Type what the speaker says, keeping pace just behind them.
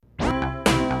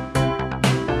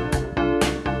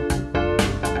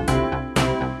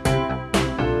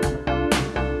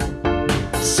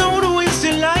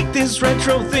this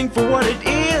retro thing for what it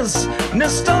is.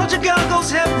 Nostalgia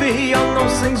goggles heavy on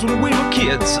those things when we were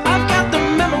kids. I've got the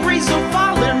memories of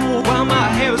falling while my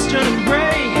hair is turning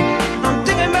gray. I'm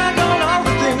thinking back on all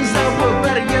the things that were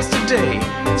better yesterday.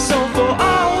 So for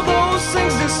all those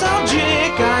things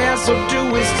nostalgic, I also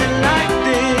do is to like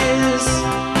this.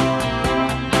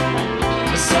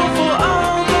 So for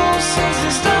all those things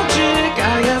nostalgic,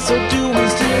 I also do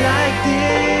is to like this.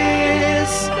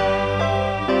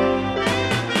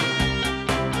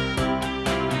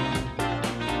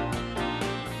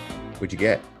 What'd you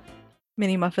get?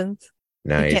 Mini muffins.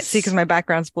 Nice. I can't see because my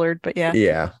background's blurred, but yeah.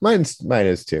 Yeah, mine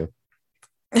is too.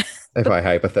 If I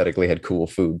hypothetically had cool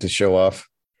food to show off.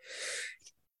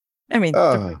 I mean,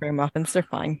 they're background muffins, they're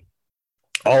fine.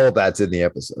 All of that's in the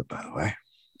episode, by the way.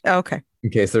 Okay.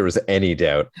 In case there was any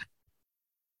doubt.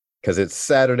 Because it's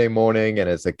Saturday morning and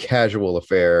it's a casual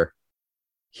affair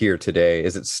here today.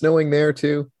 Is it snowing there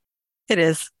too? It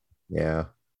is. Yeah.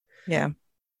 Yeah.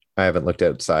 I haven't looked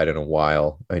outside in a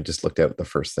while. I just looked out the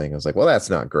first thing. I was like, well, that's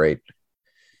not great.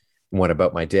 What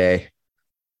about my day?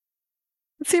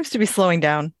 It seems to be slowing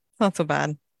down. It's not so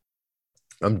bad.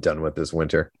 I'm done with this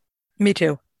winter. Me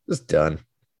too. Just done.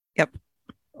 Yep.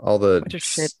 All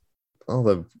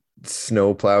the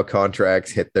snowplow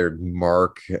contracts hit their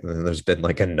mark, and then there's been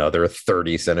like another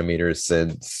 30 centimeters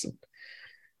since.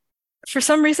 For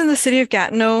some reason, the city of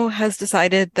Gatineau has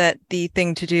decided that the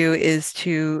thing to do is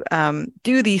to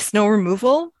do the snow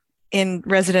removal in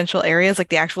residential areas, like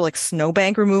the actual like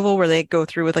snowbank removal, where they go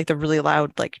through with like the really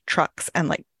loud like trucks and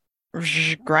like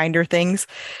grinder things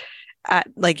at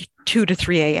like 2 to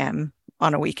 3 a.m.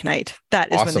 on a weeknight.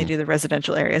 That is awesome. When they do the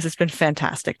residential areas. It's been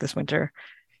fantastic this winter.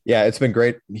 Yeah, it's been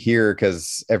great here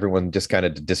because everyone just kind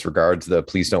of disregards the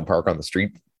please don't park on the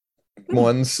street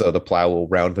ones. So the plow will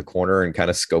round the corner and kind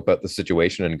of scope out the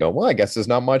situation and go, well, I guess there's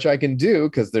not much I can do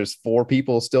because there's 4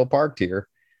 people still parked here.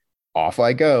 Off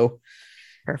I go.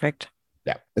 Perfect.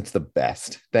 Yeah, it's the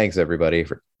best. Thanks, everybody,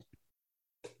 for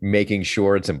making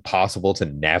sure it's impossible to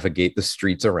navigate the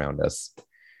streets around us.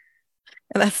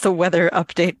 And that's the weather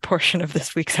update portion of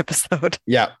this week's episode.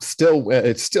 Yeah, it's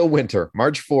still winter.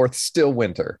 March 4th, still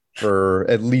winter for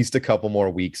at least a couple more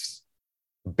weeks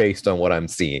based on what I'm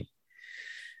seeing.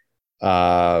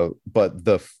 But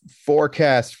the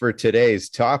forecast for today's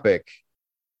topic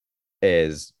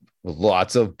is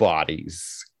lots of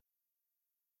bodies.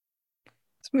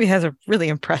 This movie has a really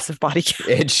impressive body count.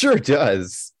 It sure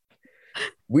does.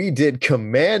 We did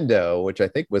Commando, which I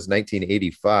think was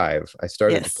 1985. I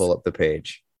started to pull up the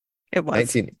page. It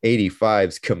was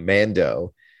 1985's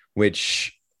Commando,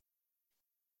 which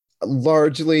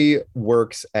largely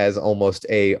works as almost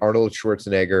a Arnold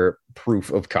Schwarzenegger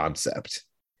proof of concept.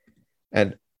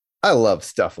 And I love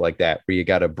stuff like that, where you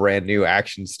got a brand new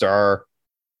action star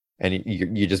and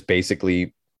you just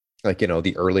basically, like, you know,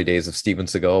 the early days of Steven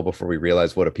Seagal before we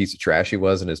realized what a piece of trash he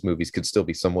was and his movies could still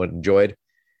be somewhat enjoyed,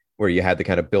 where you had to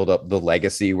kind of build up the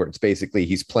legacy where it's basically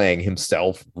he's playing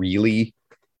himself really,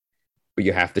 but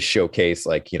you have to showcase,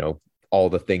 like, you know, all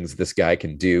the things this guy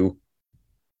can do.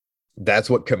 That's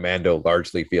what Commando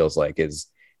largely feels like is,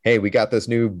 hey, we got this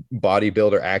new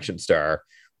bodybuilder action star.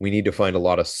 We need to find a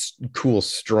lot of cool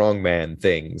strongman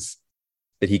things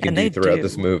that he can do throughout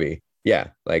this movie. Yeah.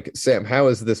 Like, Sam, how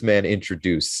is this man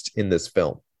introduced in this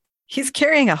film? He's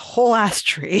carrying a whole ass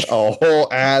tree. A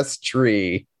whole ass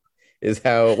tree is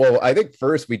how, well, I think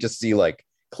first we just see like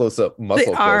close-up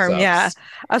muscle, the arm. Close-ups. Yeah.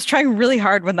 I was trying really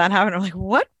hard when that happened. I'm like,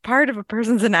 what part of a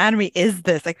person's anatomy is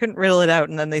this? I couldn't riddle it out.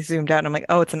 And then they zoomed out and I'm like,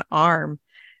 oh, it's an arm.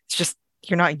 It's just,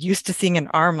 you're not used to seeing an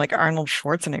arm like Arnold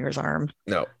Schwarzenegger's arm.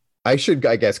 No. I should,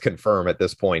 I guess, confirm at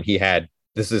this point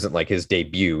this isn't like his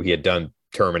debut. He had done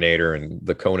Terminator and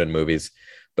the Conan movies,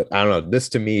 but I don't know. This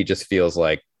to me just feels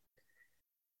like,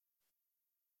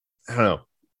 I don't know,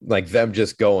 like them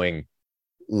just going,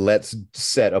 let's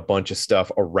set a bunch of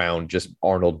stuff around just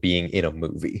Arnold being in a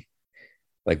movie.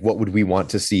 Like, what would we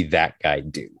want to see that guy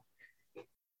do?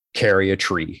 Carry a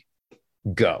tree,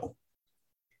 go.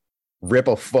 Rip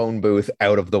a phone booth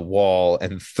out of the wall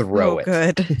and throw it.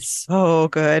 Good. So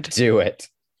good. Do it.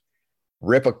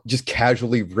 Just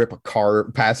casually rip a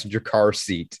passenger car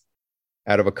seat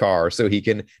out of a car so he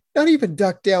can not even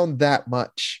duck down that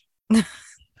much.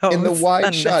 In the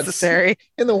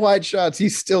wide shots, he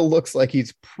still looks like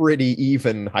he's pretty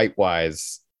even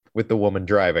height-wise with the woman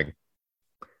driving.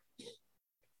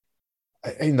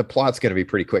 I mean, the plot's going to be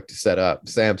pretty quick to set up.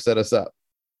 Sam, set us up.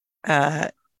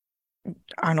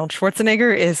 Arnold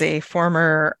Schwarzenegger is a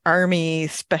former Army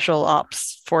Special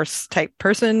Ops Force type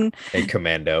person. A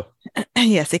commando.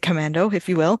 Yes, a commando, if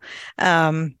you will.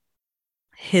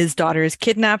 His daughter is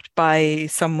kidnapped by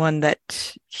someone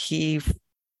that he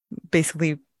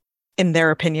basically, in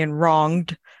their opinion,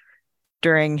 wronged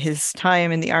during his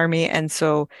time in the army. And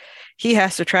so he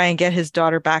has to try and get his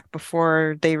daughter back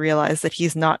before they realize that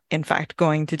he's not, in fact,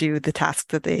 going to do the task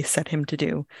that they set him to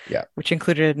do, Yeah. which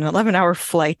included an 11-hour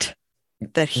flight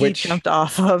that he jumped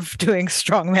off of doing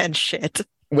strongman shit.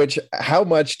 Which, how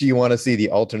much do you want to see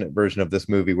the alternate version of this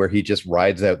movie where he just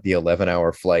rides out the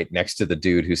 11-hour flight next to the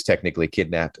dude who's technically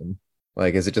kidnapped him?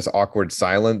 Like, is it just awkward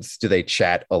silence? Do they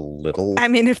chat a little? I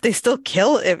mean, if he still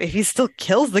kills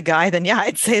the guy, then yeah,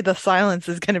 I'd say the silence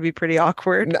is going to be pretty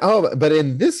awkward. No, but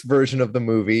in this version of the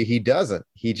movie, he doesn't.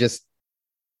 He just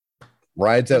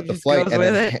rides out the flight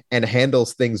and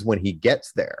handles things when he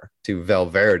gets there to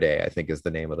Valverde, I think is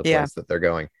the name of the place that they're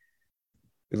going.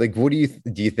 Like, what do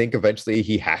you think eventually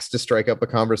he has to strike up a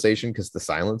conversation because the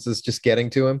silence is just getting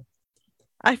to him?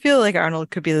 I feel like Arnold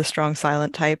could be the strong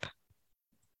silent type.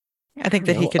 I think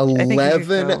that he could.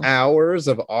 11 hours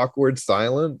of awkward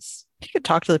silence. He could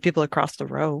talk to the people across the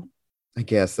row. I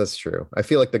guess that's true. I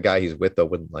feel like the guy he's with though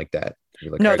wouldn't like that.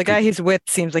 Like, no, the guy he's with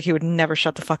seems like he would never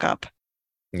shut the fuck up.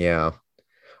 Yeah,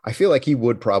 I feel like he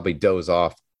would probably doze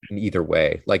off in either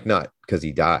way. Like, not because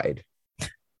he died,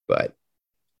 but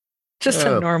just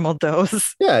a normal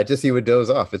doze. Yeah, just he would doze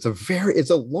off. It's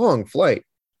a long flight.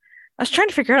 I was trying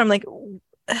to figure out. I'm like,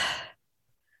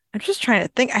 I'm just trying to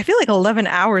think. I feel like 11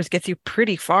 hours gets you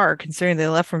pretty far, considering they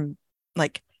left from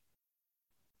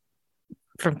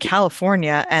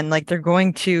California, and like they're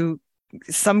going to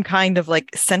some kind of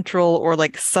like Central or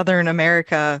like Southern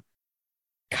America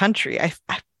country. I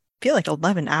feel like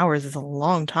 11 hours is a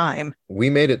long time. We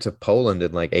made it to Poland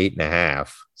in like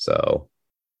 8.5. So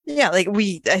yeah, like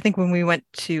I think when we went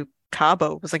to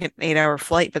Cabo, it was like an 8-hour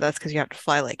flight, but that's because you have to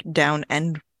fly like down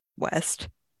and west.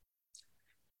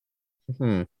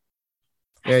 Yeah,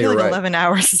 I feel like right. 11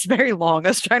 hours is very long. I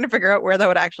was trying to figure out where that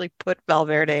would actually put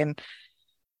Valverde in.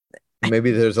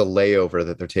 Maybe there's a layover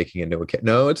that they're taking into account.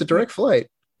 No, it's a direct flight.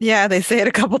 Yeah, they say it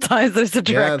a couple times. There's a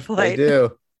direct flight. They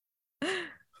do.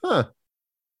 Huh.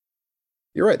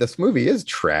 You're right. This movie is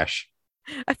trash.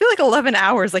 I feel like 11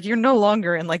 hours, like you're no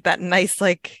longer in like that nice,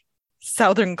 like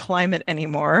southern climate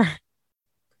anymore.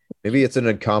 Maybe it's an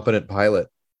incompetent pilot.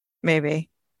 Maybe.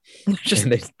 Just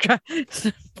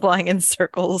flying in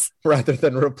circles. Rather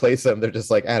than replace them, they're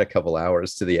just like, add a couple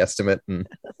hours to the estimate, and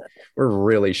we're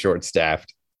really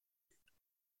short-staffed.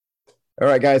 All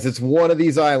right, guys, it's one of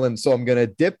these islands, so I'm going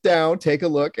to dip down, take a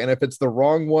look, and if it's the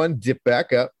wrong one, dip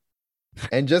back up,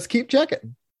 and just keep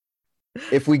checking.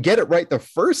 If we get it right the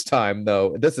first time,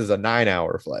 though, this is a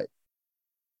 9-hour flight.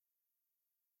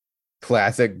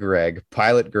 Classic Greg,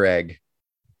 Pilot Greg.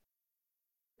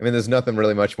 I mean, there's nothing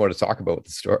really much more to talk about with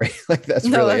the story. Like, that's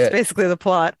basically the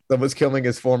plot. Someone's killing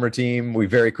his former team. We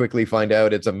very quickly find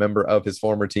out it's a member of his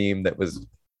former team that was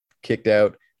kicked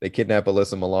out. They kidnap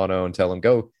Alyssa Milano and tell him,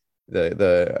 go.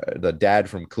 The dad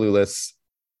from Clueless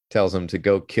tells him to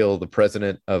go kill the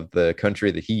president of the country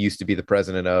that he used to be the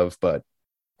president of, but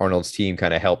Arnold's team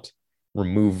kind of helped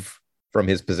remove from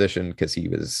his position because he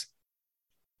was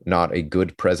not a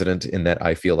good president, in that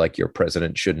I feel like your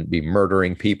president shouldn't be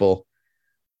murdering people.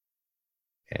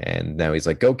 And now he's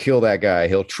like, go kill that guy.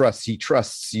 He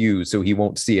trusts you, so he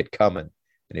won't see it coming.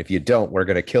 And if you don't, we're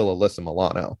going to kill Alyssa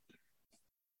Milano.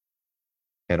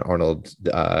 And Arnold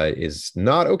is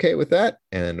not okay with that.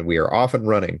 And we are off and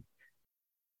running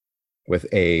with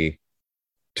a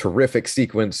terrific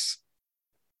sequence.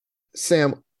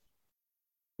 Sam,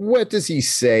 what does he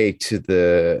say to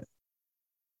the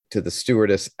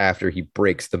stewardess after he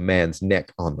breaks the man's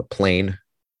neck on the plane?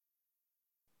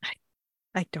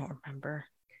 I don't remember.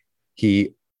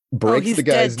 He breaks the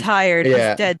guy's... dead tired. Yeah.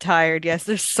 He's dead tired. Yes,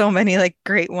 there's so many like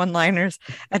great one-liners.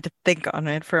 I had to think on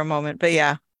it for a moment, but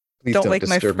yeah. Please don't wake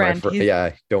my friend.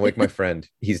 Yeah, don't wake my friend.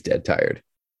 He's dead tired.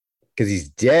 Because he's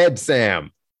dead,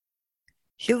 Sam.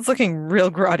 He was looking real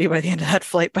groggy by the end of that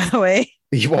flight, by the way.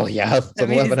 Well, yeah, it's an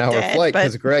 11-hour flight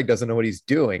because Greg doesn't know what he's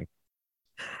doing.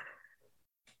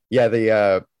 Yeah,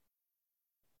 the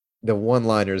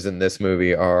one-liners in this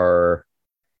movie are...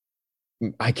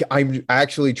 I'm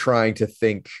actually trying to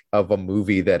think of a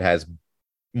movie that has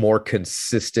more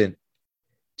consistent,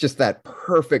 just that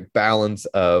perfect balance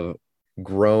of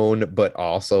grown but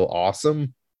also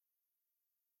awesome.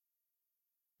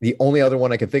 The only other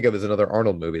one I can think of is another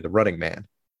Arnold movie, The Running Man.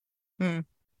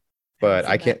 But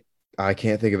I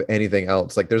can't think of anything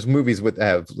else. Like, there's movies with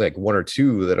have like one or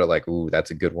two that are like, ooh,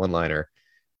 that's a good one-liner.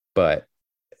 But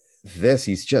this,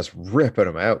 he's just ripping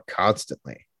them out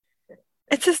constantly.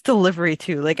 It's his delivery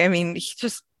too. Like, I mean, it's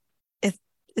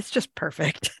just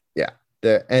perfect. Yeah.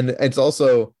 And it's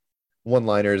also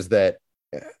one-liners that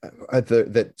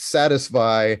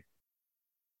satisfy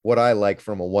what I like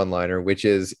from a one-liner, which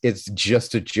is it's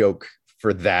just a joke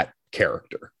for that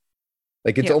character.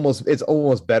 Like it's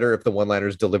almost better if the one-liner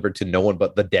is delivered to no one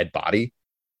but the dead body.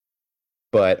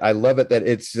 But I love it that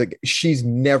it's like she's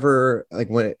never like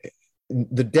when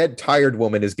the dead tired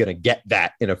woman is going to get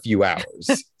that in a few hours.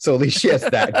 So at least she has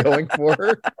that going for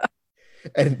her.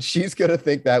 And she's going to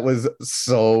think that was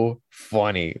so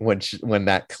funny when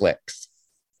that clicks.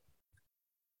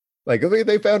 Like,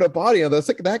 they found a body on this,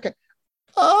 like that guy.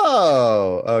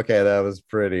 Oh, okay. That was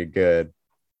pretty good.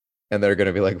 And they're going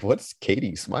to be like, what's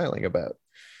Katie smiling about?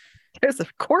 There's a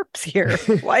corpse here.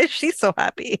 Why is she so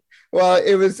happy? Well,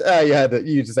 it was,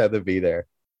 you just had to be there.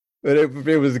 But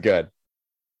it was good.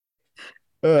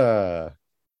 The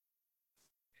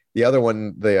other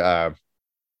one, that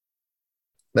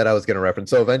I was going to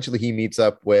reference. So eventually he meets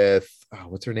up with,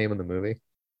 what's her name in the movie?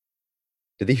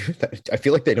 I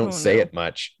feel like they don't say it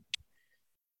much.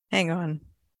 Hang on.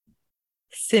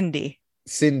 Cindy.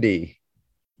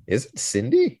 Is it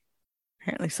Cindy?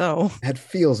 Apparently so. That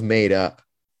feels made up.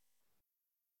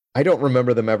 I don't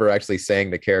remember them ever actually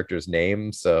saying the character's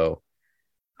name, so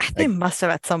they must have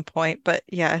at some point, but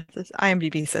yeah,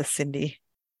 IMDb says Cindy.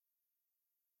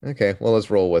 Okay, well, let's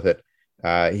roll with it.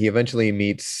 He eventually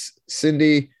meets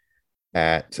Cindy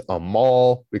at a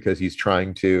mall because he's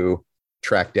trying to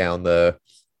track down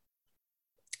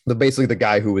basically the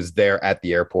guy who was there at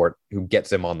the airport who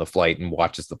gets him on the flight and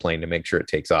watches the plane to make sure it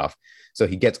takes off. So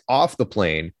he gets off the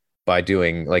plane by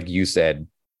doing, like you said,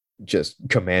 just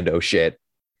commando shit,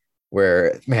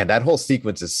 where, man, that whole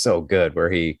sequence is so good, where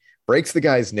he breaks the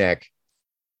guy's neck,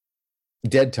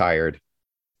 dead tired,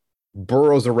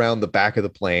 burrows around the back of the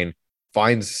plane,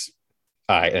 finds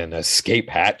an escape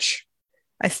hatch.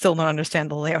 I still don't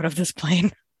understand the layout of this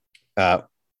plane.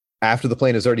 After the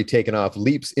plane has already taken off,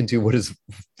 leaps into what is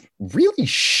really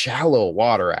shallow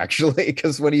water, actually,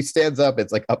 because when he stands up,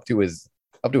 it's like up to his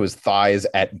thighs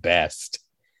at best.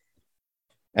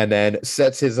 And then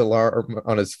sets his alarm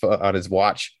on his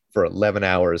watch for 11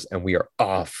 hours, and we are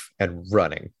off and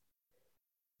running.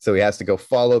 So he has to go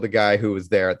follow the guy who was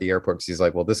there at the airport, because he's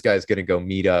like, well, this guy's going to go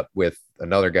meet up with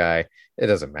another guy. It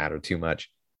doesn't matter too much.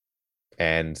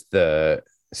 And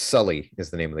Sully is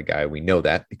the name of the guy. We know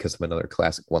that because of another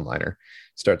classic one-liner.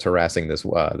 Starts harassing this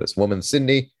woman,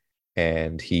 Cindy,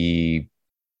 and I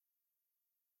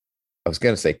was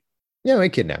going to say, he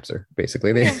kidnaps her,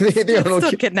 basically.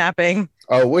 Still kidnapping.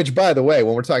 Oh, which, by the way,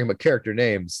 when we're talking about character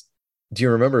names, do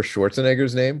you remember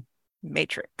Schwarzenegger's name?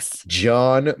 Matrix.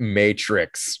 John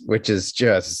Matrix, which is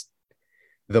just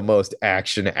the most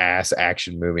action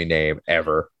movie name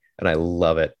ever. And I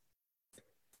love it.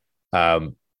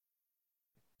 What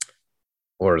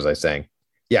was I saying?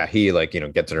 Yeah, he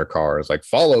gets in her car, is like,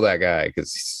 follow that guy,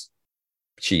 because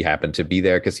she happened to be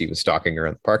there because he was stalking her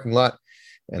in the parking lot.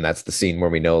 And that's the scene where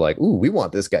we know, like, ooh, we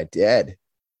want this guy dead.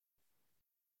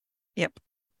 Yep.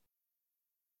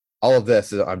 All of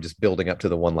this is, I'm just building up to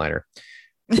the one-liner.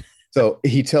 So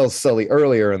he tells Sully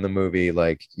earlier in the movie,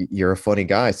 like, you're a funny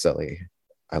guy, Sully.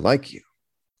 I like you.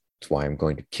 That's why I'm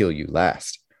going to kill you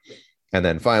last. And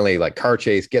then finally, like, car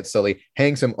chase, gets Sully,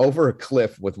 hangs him over a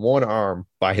cliff with one arm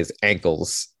by his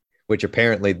ankles, which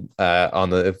apparently on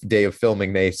the day of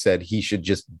filming, they said he should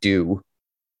just do.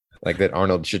 Like, that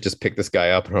Arnold should just pick this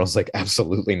guy up. And Arnold's like,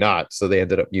 absolutely not. So they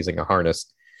ended up using a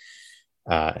harness.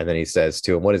 And then he says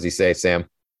to him, what does he say, Sam?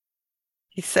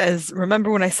 He says, remember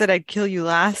when I said I'd kill you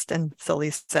last? And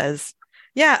Sully says,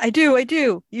 yeah, I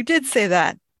do. You did say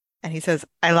that. And he says,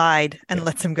 I lied, and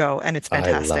lets him go. And it's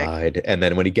fantastic. I lied. And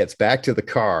then when he gets back to the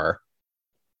car,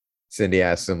 Cindy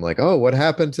asks him, like, oh, what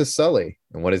happened to Sully?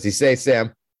 And what does he say,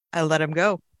 Sam? I let him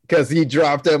go. Because he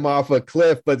dropped him off a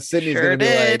cliff, but Cindy's going to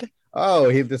be like, oh,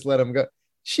 he just let him go.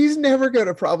 She's never going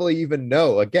to probably even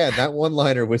know. Again, that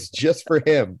one-liner was just for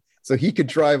him. So he could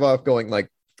drive off going like,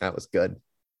 that was good.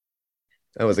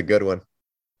 That was a good one.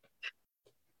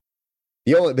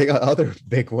 The other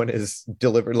big one is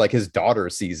delivered, like, his daughter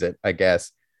sees it, I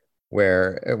guess,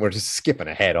 where we're just skipping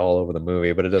ahead all over the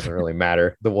movie, but it doesn't really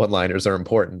matter. The one-liners are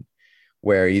important,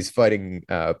 where he's fighting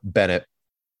Bennett,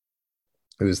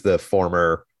 who's the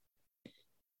former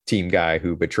team guy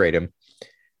who betrayed him.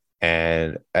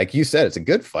 And like you said, it's a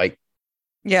good fight.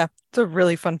 Yeah, it's a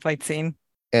really fun fight scene.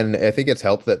 And I think it's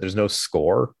helped that there's no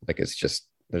score. Like, it's just,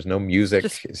 there's no music.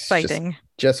 It's fighting.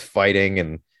 Just fighting,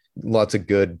 and lots of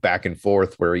good back and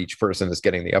forth where each person is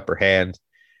getting the upper hand.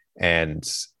 And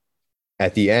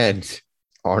at the end,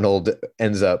 Arnold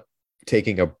ends up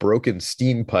taking a broken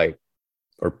steam pipe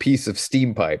or piece of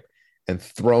steam pipe and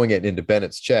throwing it into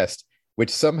Bennett's chest, which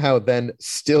somehow then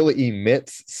still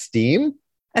emits steam.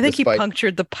 I think he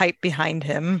punctured the pipe behind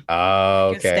him. Oh, okay.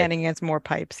 He was standing against more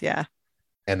pipes. Yeah.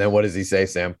 And then what does he say,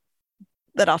 Sam?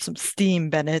 Let off some steam,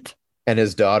 Bennett. And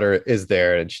his daughter is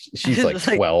there, and she's like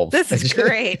 12. This is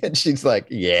great. And she's like,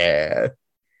 yeah.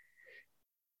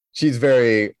 She's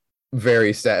very,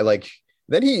 very sad. Like,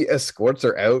 then he escorts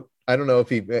her out. I don't know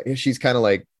if she's kind of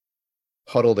like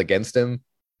huddled against him,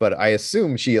 but I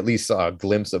assume she at least saw a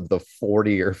glimpse of the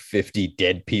 40 or 50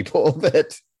 dead people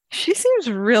that she seems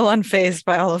real unfazed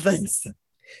by all of this.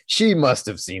 She must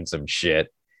have seen some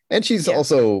shit. And she's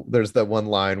also, there's that one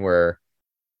line where,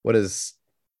 what is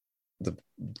the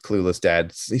clueless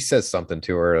dad? He says something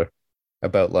to her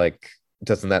about like,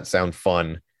 doesn't that sound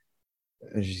fun?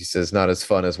 And she says, not as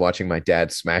fun as watching my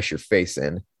dad smash your face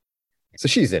in. So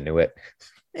she's into it.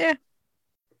 Yeah.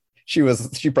 She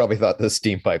probably thought the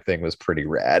steam pipe thing was pretty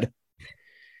rad.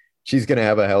 She's going to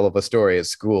have a hell of a story at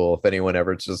school if anyone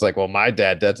ever just like, well, my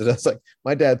dad did it. It's like,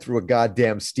 my dad threw a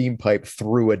goddamn steam pipe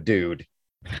through a dude,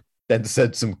 then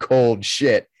said some cold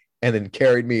shit, and then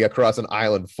carried me across an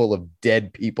island full of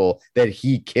dead people that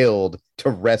he killed to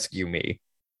rescue me.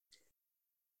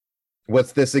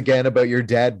 What's this again about your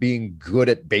dad being good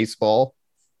at baseball?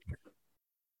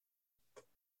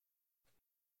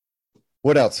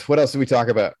 What else? What else do we talk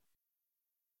about?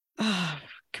 Can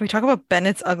we talk about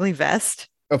Bennett's ugly vest?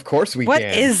 Of course we can. What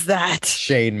is that?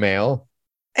 Chainmail.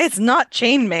 It's not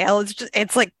chainmail.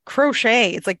 It's like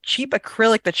crochet. It's like cheap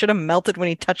acrylic that should have melted when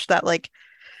he touched that like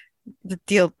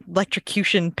the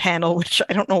electrocution panel, which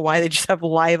I don't know why they just have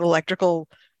live electrical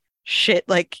shit.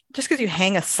 Like, just because you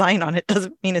hang a sign on it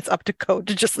doesn't mean it's up to code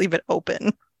to just leave it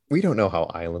open. We don't know how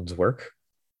islands work.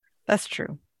 That's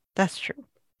true. That's true.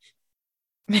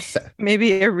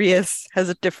 Maybe Arias has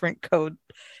a different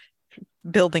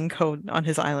building code on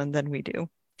his island than we do.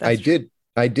 I did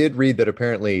read that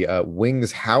apparently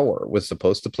Wings Hauer was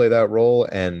supposed to play that role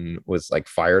and was like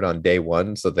fired on day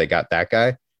one, so they got that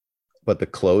guy. But the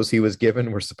clothes he was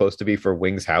given were supposed to be for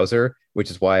Wings Hauser, which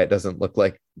is why it doesn't look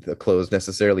like the clothes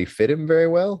necessarily fit him very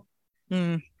well.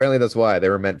 Apparently that's why they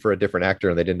were meant for a different actor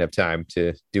and they didn't have time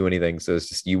to do anything. So it's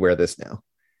just, you wear this now.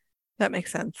 That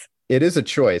makes sense. It is a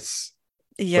choice.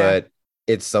 Yeah. But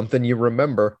it's something you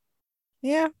remember.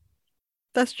 Yeah,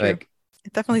 that's true. Like,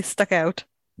 it definitely stuck out.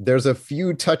 There's a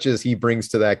few touches he brings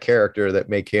to that character that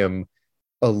make him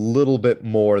a little bit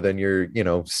more than your,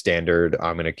 standard,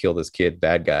 I'm going to kill this kid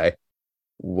bad guy.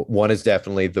 One is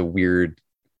definitely the weird,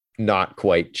 not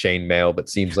quite chainmail, but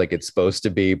seems like it's supposed to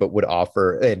be, but would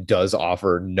offer and does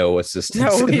offer no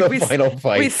assistance in the final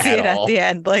fight. We see it at the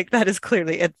end. Like, that is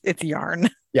clearly it's yarn.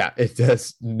 Yeah, it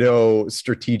does no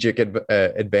strategic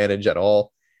advantage at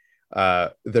all.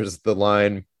 There's the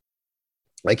line,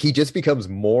 like, he just becomes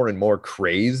more and more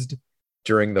crazed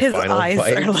during the final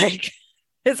fight.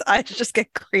 His eyes just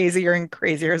get crazier and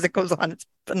crazier as it goes on. It's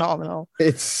phenomenal.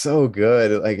 It's so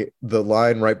good. Like, the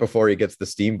line right before he gets the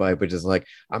steam pipe, which is like,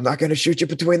 I'm not going to shoot you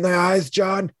between the eyes,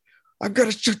 John. I'm going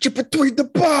to shoot you between the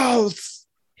balls.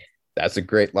 That's a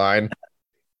great line.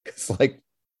 It's like,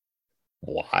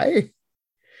 why?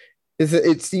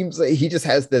 It seems like he just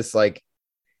has this, like,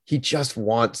 he just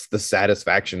wants the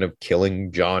satisfaction of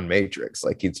killing John Matrix.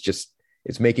 Like,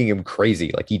 it's making him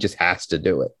crazy. Like, he just has to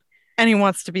do it. And he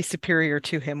wants to be superior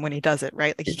to him when he does it,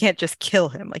 right? Like, he can't just kill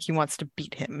him. Like, he wants to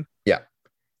beat him. Yeah.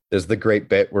 There's the great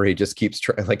bit where he just keeps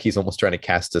trying, like, he's almost trying to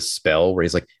cast a spell where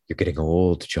he's like, you're getting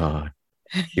old, John.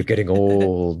 You're getting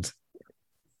old.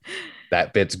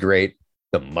 That bit's great.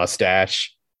 The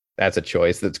mustache. That's a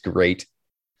choice. That's great.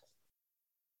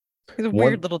 He's a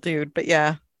weird little dude, but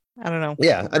yeah, I don't know.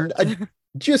 Yeah. And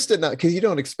just enough, because you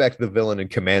don't expect the villain in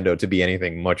Commando to be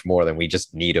anything much more than we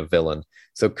just need a villain.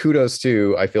 So kudos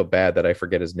to, I feel bad that I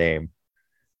forget his name.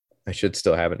 I should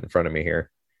still have it in front of me here.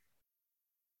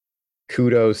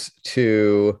 Kudos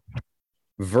to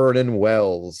Vernon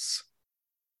Wells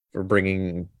for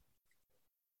bringing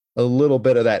a little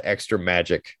bit of that extra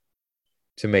magic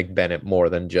to make Bennett more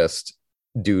than just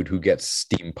dude who gets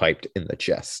steam piped in the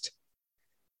chest.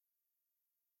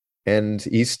 And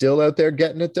he's still out there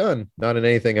getting it done. Not in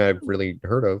anything I've really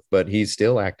heard of, but he's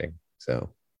still acting.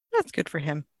 So that's good for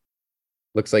him.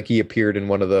 Looks like he appeared in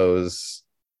one of those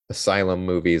Asylum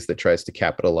movies that tries to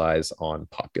capitalize on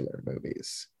popular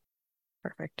movies.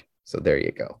 Perfect. So there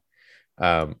you go.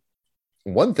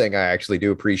 One thing I actually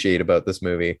do appreciate about this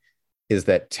movie is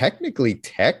that technically,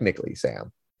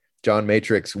 Sam, John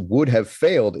Matrix would have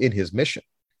failed in his mission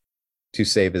to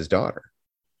save his daughter.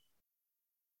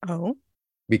 Oh.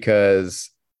 Because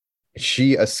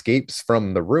she escapes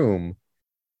from the room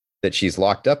that she's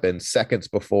locked up in seconds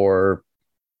before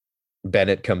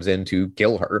Bennett comes in to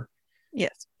kill her.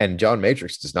 Yes. And John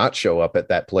Matrix does not show up at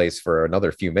that place for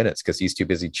another few minutes because he's too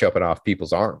busy chopping off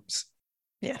people's arms.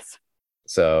 Yes.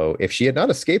 So if she had not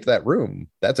escaped that room,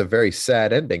 that's a very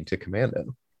sad ending to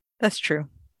Commando. That's true.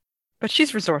 But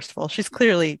she's resourceful. She's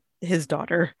clearly his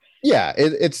daughter. Yeah,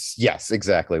 it's yes,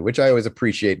 exactly, which I always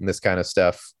appreciate in this kind of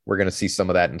stuff. We're going to see some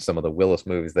of that in some of the Willis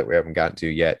movies that we haven't gotten to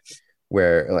yet,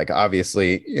 where like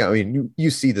obviously, I mean, you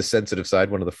see the sensitive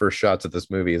side. One of the first shots of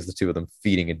this movie is the two of them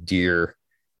feeding a deer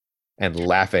and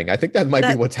laughing. I think that might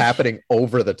be what's happening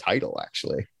over the title,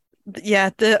 actually. Yeah,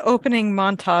 the opening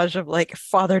montage of like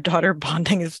father-daughter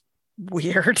bonding is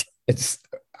weird. It's,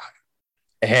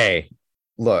 hey,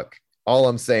 look, all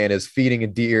I'm saying is feeding a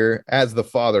deer as the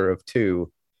father of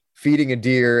two, feeding a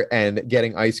deer and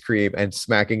getting ice cream and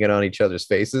smacking it on each other's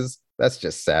faces. That's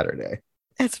just Saturday.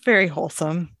 It's very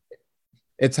wholesome.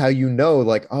 It's how you know,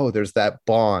 like, oh, there's that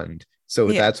bond.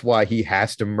 So that's why he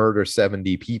has to murder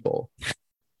 70 people.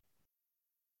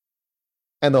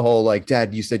 And the whole, like,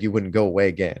 Dad, you said you wouldn't go away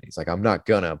again. He's like, I'm not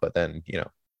gonna, but then,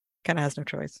 kind of has no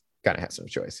choice.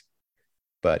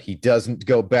 But he doesn't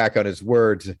go back on his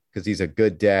words because he's a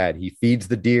good dad. He feeds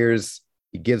the deers,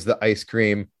 he gives the ice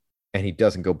cream, and he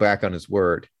doesn't go back on his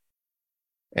word.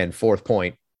 And fourth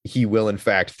point, he will, in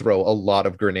fact, throw a lot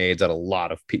of grenades at a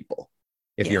lot of people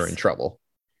if you're in trouble.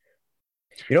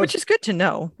 Which is good to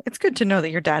know. It's good to know that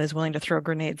your dad is willing to throw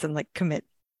grenades and like commit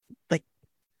like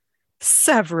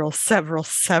several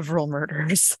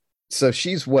murders. So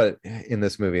she's what in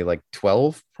this movie, like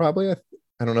 12, probably?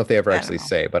 I don't know if they ever actually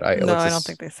say, but I don't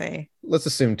think they say. Let's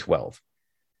assume 12.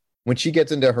 When she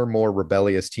gets into her more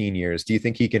rebellious teen years, do you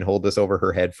think he can hold this over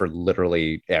her head for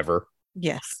literally ever?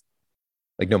 Yes.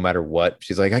 Like no matter what,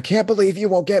 she's like, I can't believe you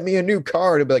won't get me a new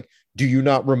car. To be like, do you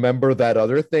not remember that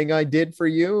other thing I did for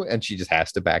you? And she just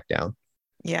has to back down.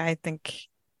 Yeah, I think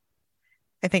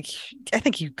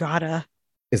you gotta.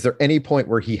 Is there any point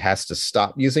where he has to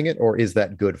stop using it, or is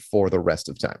that good for the rest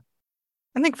of time?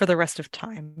 I think for the rest of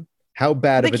time. How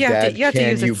bad of a dad you have to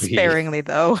use it sparingly,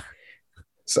 though.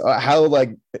 So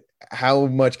how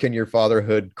much can your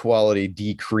fatherhood quality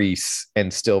decrease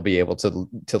and still be able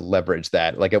to leverage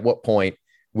that? Like, at what point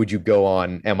would you go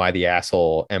on Am I the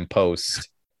Asshole and post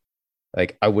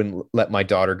like, I wouldn't let my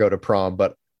daughter go to prom,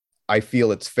 but I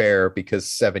feel it's fair because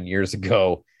 7 years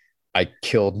ago I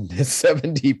killed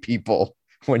 70 people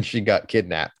when she got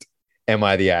kidnapped. Am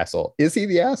I the asshole? Is he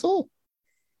the asshole?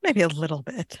 Maybe a little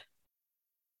bit.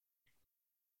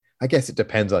 I guess it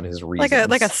depends on his reasons.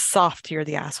 Like a soft, you're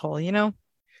the asshole,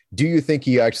 Do you think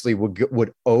he actually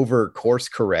would over course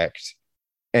correct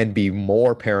and be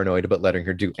more paranoid about letting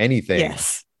her do anything?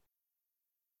 Yes.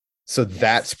 So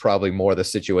that's probably more the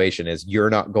situation is you're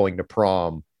not going to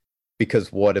prom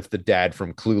because what if the dad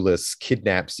from Clueless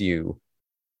kidnaps you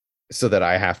so that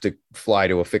I have to fly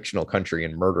to a fictional country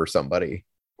and murder somebody?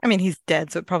 I mean, he's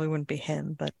dead, so it probably wouldn't be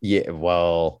him, but yeah,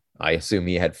 well, I assume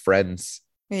he had friends.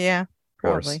 Yeah,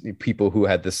 probably. Or people who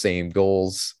had the same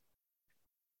goals.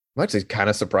 I'm actually kind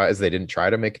of surprised they didn't try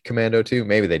to make a Commando 2.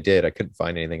 Maybe they did. I couldn't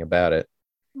find anything about it.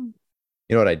 You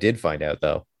know what I did find out,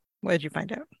 though? What did you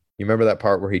find out? You remember that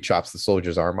part where he chops the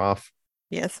soldier's arm off?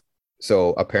 Yes. So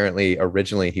apparently,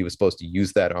 originally, he was supposed to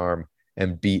use that arm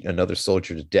and beat another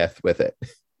soldier to death with it.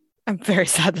 I'm very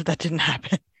sad that didn't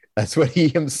happen. That's what he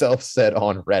himself said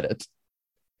on Reddit.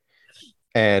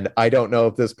 And I don't know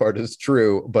if this part is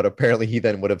true, but apparently he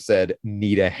then would have said,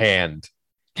 need a hand,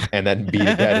 and then beat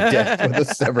a guy to death with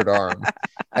a severed arm.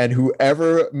 And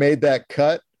whoever made that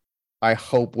cut, I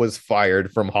hope was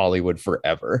fired from Hollywood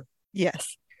forever.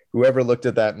 Yes. Whoever looked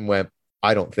at that and went,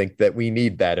 I don't think that we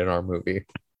need that in our movie.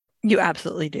 You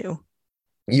absolutely do.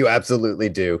 You absolutely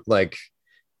do. Like,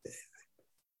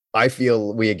 I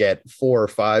feel we get 4 or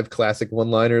 5 classic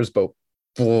one-liners, but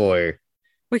boy,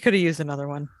 we could have used another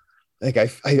one. Like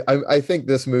I think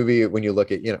this movie, when you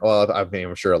look at, well, I mean,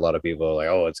 I'm sure a lot of people are like,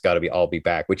 oh, it's got to be I'll Be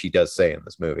Back, which he does say in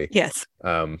this movie. Yes.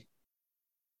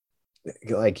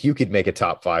 Like you could make a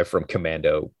top 5 from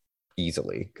Commando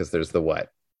easily because there's the what?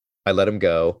 I Let Him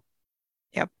Go.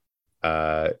 Yep.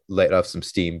 Let Off Some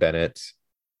Steam, Bennett.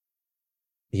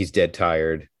 He's Dead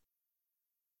Tired.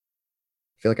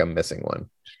 I feel like I'm missing one.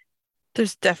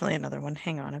 There's definitely another one.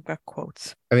 Hang on, I've got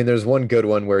quotes. I mean, there's one good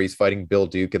one where he's fighting Bill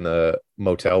Duke in the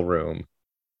motel room,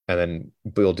 and then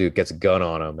Bill Duke gets a gun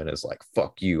on him and is like,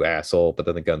 fuck you, asshole. But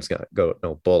then the gun's got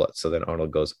no bullets. So then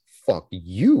Arnold goes, fuck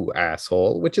you,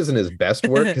 asshole, which isn't his best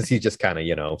work because he just kind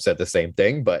of, said the same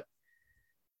thing. But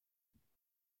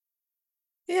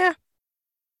yeah,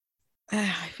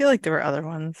 I feel like there were other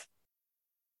ones.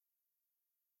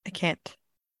 I can't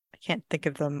think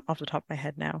of them off the top of my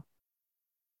head now.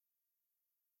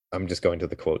 I'm just going to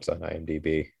the quotes on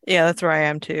IMDb. Yeah, that's where I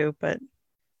am too. But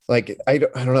like, I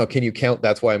don't know. Can you count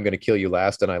That's Why I'm Going to Kill You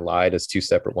Last and I Lied as 2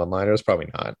 separate one-liners? Probably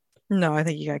not. No, I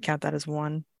think you gotta count that as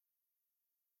one.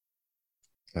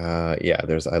 Yeah,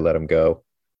 there's I Let Him Go.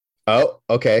 Oh,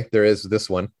 okay. There is this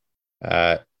one.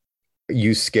 Uh,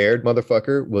 you scared,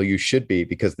 motherfucker? Well, you should be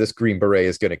because this Green Beret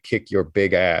is going to kick your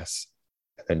big ass.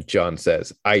 And John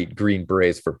says, I eat Green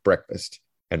Berets for breakfast.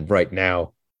 And right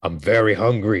now, I'm very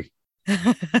hungry.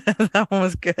 That one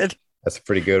was good. That's a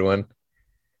pretty good one.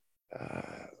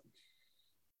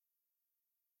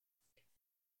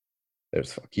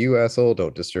 There's fuck you, asshole.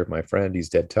 Don't disturb my friend. He's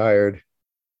dead tired.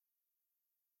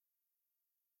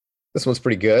 This one's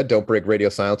pretty good. Don't break radio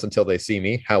silence until they see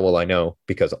me. How will I know?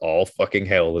 Because all fucking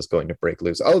hell is going to break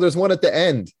loose. Oh, there's one at the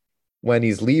end when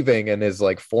he's leaving and his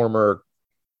like former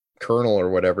colonel or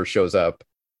whatever shows up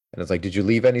and it's like, did you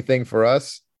leave anything for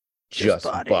us? Just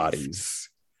bodies.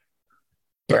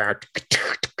 And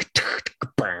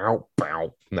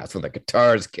that's when the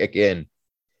guitars kick in.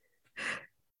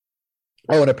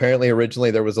 Oh, and apparently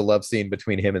originally there was a love scene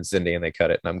between him and Cindy and they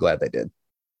cut it, and I'm glad they did.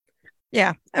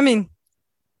 Yeah, I mean,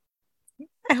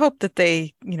 I hope that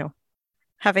they,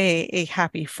 have a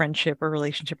happy friendship or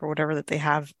relationship or whatever that they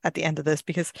have at the end of this,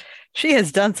 because she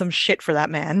has done some shit for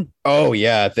that man. Oh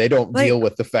yeah, they don't deal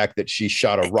with the fact that she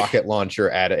shot a rocket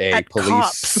launcher at a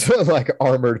police like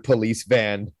armored police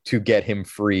van to get him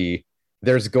free.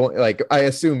 There's going like I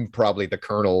assume probably the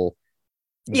colonel,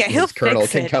 colonel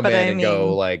can come in and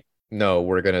go like, no,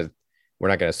 we're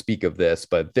not gonna speak of this,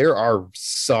 but there are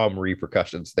some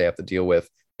repercussions they have to deal with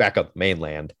back on the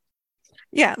mainland.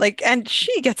 Yeah, and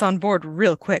she gets on board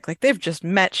real quick. Like they've just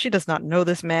met. She does not know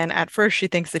this man. At first, she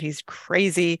thinks that he's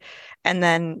crazy. And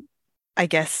then I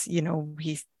guess,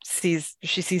 she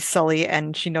sees Sully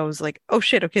and she knows like, oh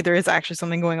shit, okay, there is actually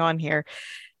something going on here.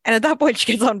 And at that point,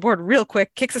 she gets on board real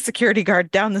quick, kicks a security guard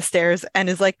down the stairs and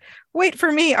is like, wait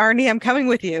for me, Arnie, I'm coming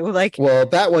with you. Like, well,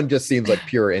 that one just seems like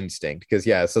pure instinct because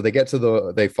so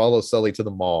they follow Sully to the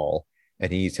mall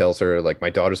and he tells her like, my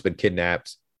daughter's been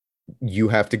kidnapped. You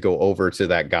have to go over to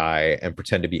that guy and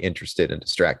pretend to be interested and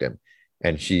distract him.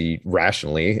 And she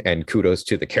rationally, and kudos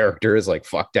to the character, is like,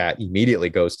 fuck that, immediately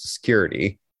goes to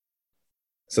security.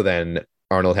 So then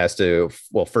Arnold has to,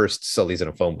 first Sully's in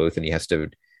a phone booth and he has to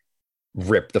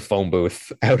rip the phone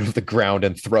booth out of the ground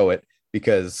and throw it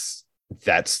because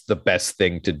that's the best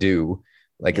thing to do.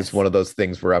 Like, yes. It's one of those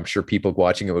things where I'm sure people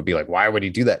watching it would be like, why would he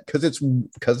do that? Because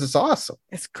it's awesome.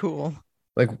 It's cool.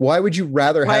 Like, why would you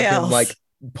rather have him like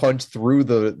punch through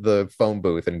the phone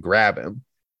booth and grab him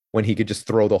when he could just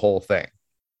throw the whole thing?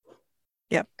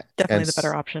 Yep, definitely the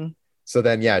better option. So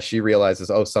then, she realizes,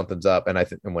 oh, something's up. And I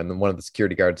think when one of the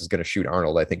security guards is going to shoot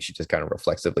Arnold, I think she just kind of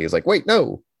reflexively is like, wait,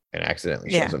 no, and accidentally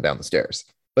shoves him down the stairs.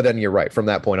 But then you're right. From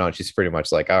that point on, she's pretty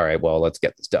much like, all right, well, let's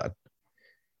get this done.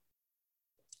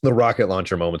 The rocket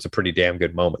launcher moment's a pretty damn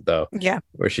good moment, though. Yeah,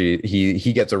 where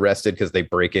he gets arrested because they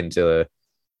break into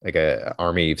like a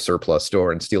army surplus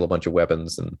store and steal a bunch of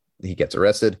weapons, and he gets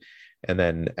arrested. And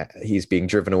then he's being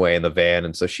driven away in the van,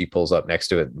 and so she pulls up next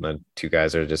to it, and the two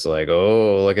guys are just like,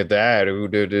 "Oh, look at that!" Ooh,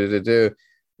 do.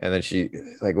 And then she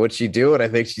like, "What's she doing?" I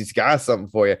think she's got something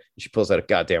for you. She pulls out a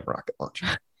goddamn rocket launcher,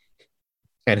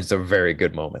 and it's a very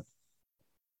good moment.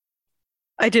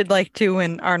 I did like too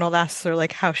when Arnold asks her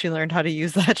like how she learned how to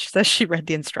use that. She says she read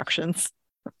the instructions.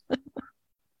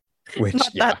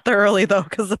 Not that thoroughly though,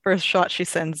 because the first shot she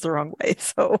sends the wrong way.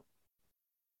 So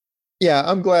yeah,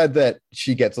 I'm glad that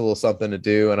she gets a little something to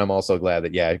do, and I'm also glad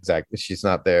that exactly, she's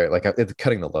not there. Like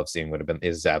cutting the love scene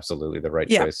is absolutely the right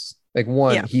choice. Like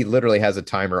he literally has a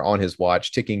timer on his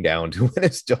watch ticking down to when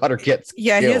his daughter gets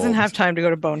killed. He doesn't have time to go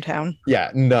to Bone Town.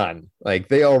 Yeah, none. Like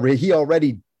he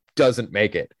already doesn't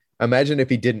make it. Imagine if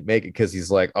he didn't make it because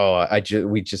he's like, oh,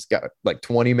 we just got like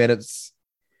 20 minutes.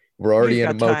 We're already in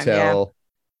a motel. Time.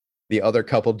 The other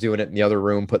couple doing it in the other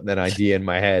room, putting that idea in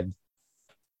my head.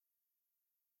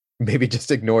 Maybe just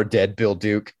ignore dead Bill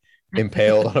Duke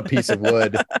impaled on a piece of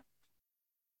wood.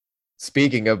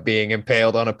 Speaking of being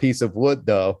impaled on a piece of wood,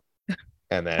 though,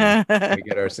 and then we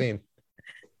get our scene.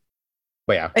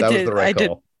 But yeah, that was the right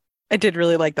call. I did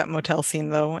really like that motel scene,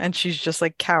 though. And she's just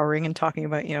like cowering and talking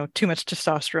about, too much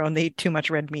testosterone. They eat too much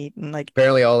red meat. And like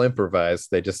apparently all improvised.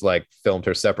 They just like filmed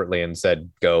her separately and said,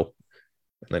 go,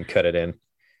 and then cut it in.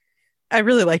 I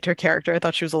really liked her character. I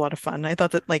thought she was a lot of fun. I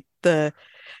thought that like the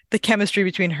chemistry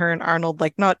between her and Arnold,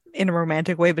 like not in a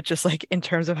romantic way, but just like in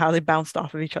terms of how they bounced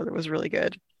off of each other was really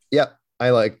good. Yeah, I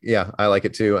like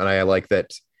it too. And I like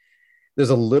that there's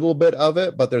a little bit of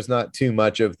it, but there's not too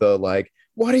much of the like,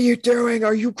 what are you doing?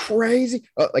 Are you crazy?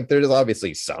 Like there's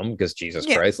obviously some because Jesus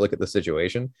Christ, look at the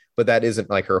situation. But that isn't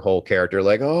like her whole character.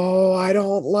 Like, oh, I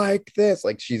don't like this.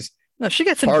 Like she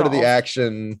gets part of the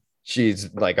action.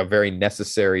 She's like a very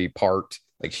necessary part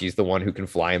Like she's the one who can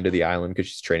fly him to the island because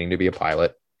she's training to be a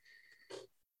pilot.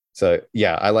 So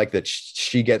yeah, I like that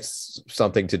she gets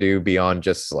something to do beyond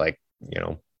just like,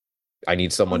 I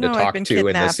need someone to talk to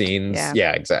in the scenes.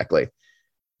 Yeah, exactly.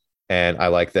 And I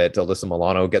like that Alyssa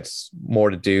Milano gets more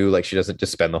to do. Like she doesn't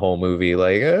just spend the whole movie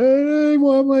like, I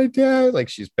want my dad. Like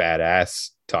she's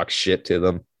badass, talks shit to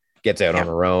them, gets out on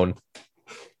her own.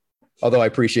 Although I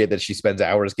appreciate that she spends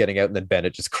hours getting out and then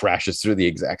Bennett just crashes through the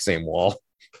exact same wall.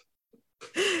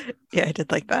 Yeah, I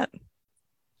did like that.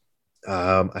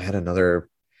 I had another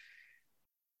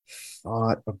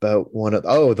thought about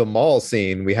the mall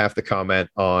scene. We have to comment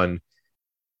on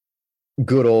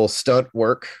good old stunt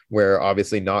work where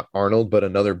obviously not Arnold, but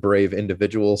another brave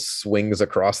individual swings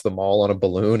across the mall on a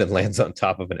balloon and lands on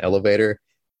top of an elevator.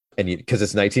 And because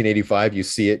it's 1985, you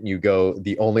see it and you go,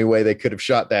 the only way they could have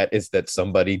shot that is that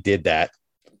somebody did that.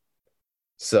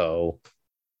 So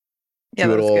yeah,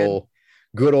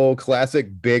 good old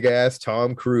classic big ass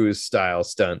Tom Cruise style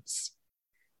stunts.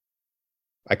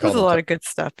 There's a lot of good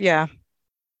stuff. Yeah.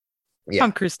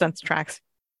 Tom Cruise stunts tracks.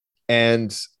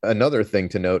 And another thing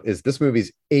to note is this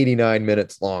movie's 89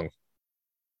 minutes long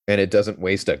and it doesn't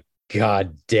waste a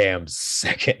goddamn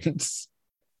second.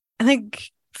 I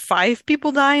think 5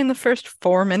 people die in the first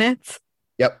 4 minutes.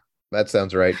 Yep, that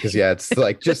sounds right. Because it's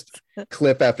like just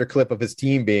clip after clip of his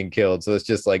team being killed. So it's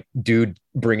just like dude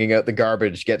bringing out the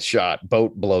garbage gets shot,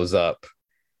 boat blows up.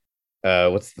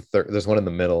 What's the third? There's one in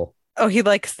the middle. Oh, he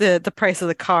likes the price of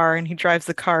the car and he drives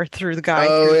the car through the guy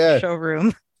through the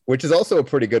showroom. Which is also a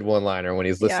pretty good one-liner when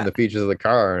he's listing the features of the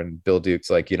car and Bill Duke's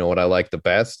like, you know what I like the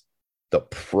best? The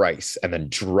price, and then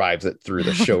drives it through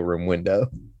the showroom window.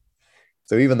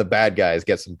 So even the bad guys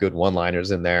get some good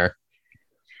one-liners in there.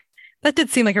 That did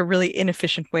seem like a really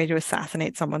inefficient way to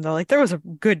assassinate someone, though. Like there was a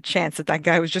good chance that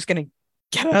guy was just going to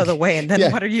get out of the way, and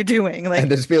then what are you doing? Like, and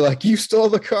just be like, you stole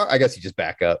the car. I guess you just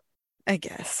back up. I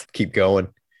guess. Keep going.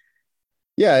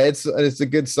 Yeah, it's a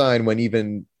good sign when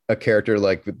even a character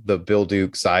like the Bill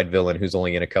Duke side villain who's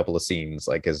only in a couple of scenes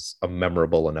like is a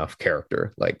memorable enough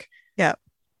character. Like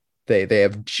they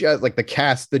have just like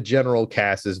the general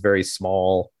cast is very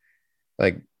small.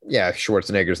 Like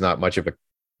Schwarzenegger's not much of a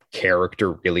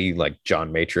character really. Like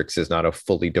John Matrix is not a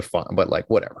fully defined, but like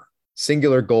whatever,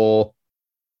 singular goal,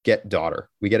 get daughter.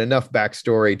 We get enough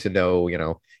backstory to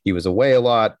know he was away a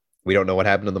lot. We don't know what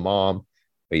happened to the mom,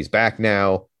 but he's back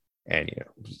now, and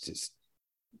just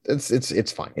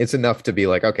it's fine. It's enough to be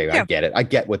like, okay, I get it. I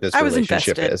get what this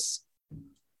relationship is.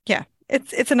 Yeah,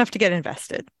 it's enough to get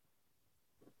invested.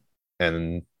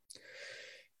 And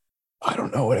I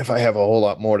don't know if I have a whole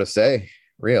lot more to say,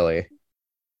 really.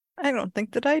 I don't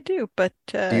think that I do, but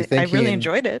I really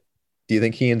enjoyed it. Do you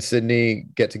think he and Sydney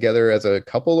get together as a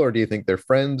couple, or do you think they're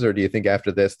friends, or do you think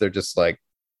after this they're just like,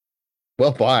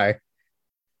 well, bye?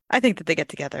 I think that they get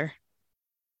together.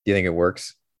 Do you think it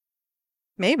works?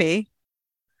 Maybe.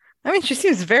 I mean, she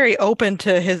seems very open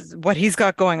to what he's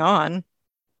got going on.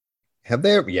 Have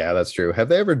they? Yeah, that's true. Have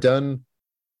they ever done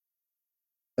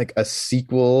like a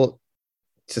sequel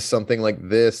to something like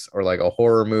this, or like a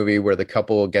horror movie where the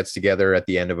couple gets together at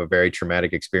the end of a very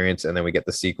traumatic experience, and then we get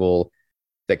the sequel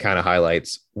that kind of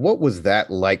highlights what was that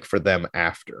like for them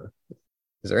after?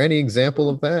 Is there any example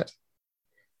of that?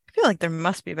 I feel like there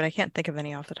must be, but I can't think of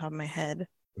any off the top of my head.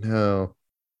 No.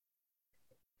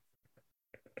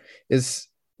 Is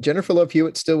Jennifer Love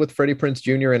Hewitt still with Freddie Prinze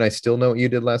Jr. and I Still Know What You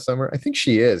Did Last Summer? I think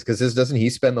she is, because doesn't he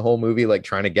spend the whole movie like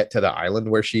trying to get to the island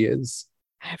where she is?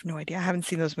 I have no idea. I haven't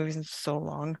seen those movies in so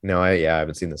long. No, I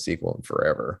haven't seen the sequel in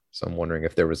forever. So I'm wondering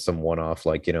if there was some one-off,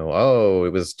 like, it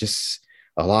was just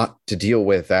a lot to deal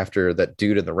with after that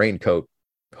dude in the raincoat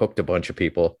hooked a bunch of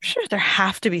people. I'm sure there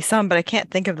have to be some, but I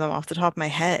can't think of them off the top of my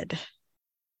head.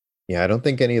 Yeah, I don't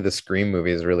think any of the Scream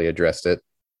movies really addressed it.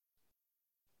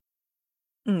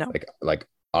 No. Like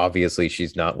obviously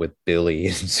she's not with Billy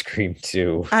in Scream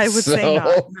 2. I would say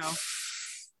not. No.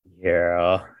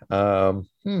 Yeah.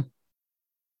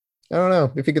 I don't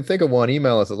know. If you could think of one,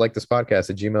 email us at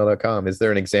likethispodcast@gmail.com. Is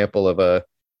there an example of a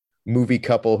movie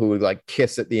couple who would like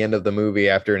kiss at the end of the movie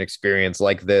after an experience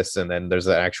like this, and then there's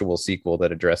an actual sequel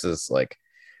that addresses like,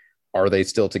 are they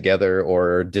still together,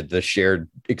 or did the shared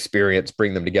experience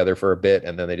bring them together for a bit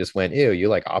and then they just went, ew, you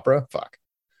like opera? Fuck.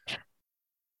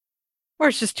 Or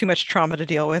it's just too much trauma to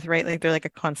deal with, right? Like they're like a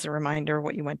constant reminder of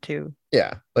what you went to.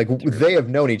 Yeah. Like they have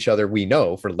known each other, we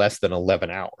know, for less than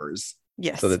 11 hours.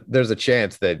 Yes. So that there's a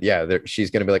chance that, she's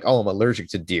going to be like, oh, I'm allergic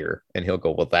to deer. And he'll go,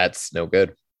 well, that's no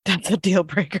good. That's a deal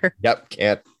breaker. Yep.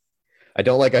 Can't. I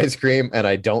don't like ice cream and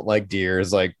I don't like deer.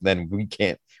 It's like, then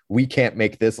we can't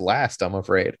make this last, I'm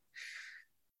afraid.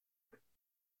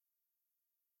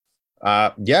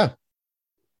 Yeah.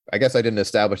 I guess I didn't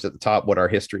establish at the top what our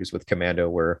histories with Commando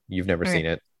were. You've never Okay. seen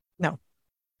it. No.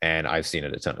 And I've seen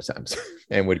it a ton of times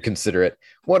and would consider it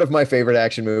one of my favorite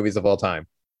action movies of all time.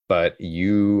 But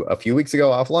you, a few weeks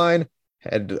ago offline,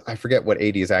 had, I forget what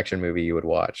 80s action movie you had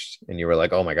watched. And you were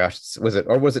like, oh my gosh, was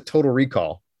it Total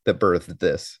Recall that birthed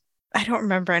this? I don't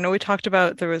remember. I know we talked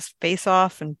about there was Face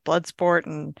Off and Bloodsport,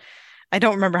 and I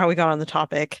don't remember how we got on the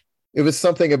topic. It was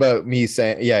something about me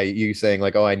saying, yeah, you saying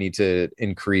like, oh, I need to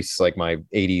increase like my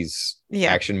 80s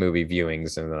action movie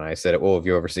viewings. And then I said, oh, have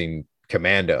you ever seen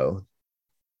Commando?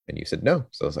 And you said no.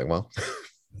 So I was like, well,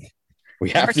 we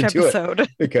have March to do episode. it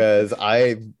because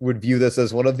I would view this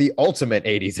as one of the ultimate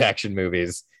 80s action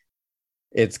movies.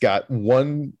 It's got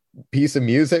one piece of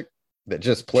music that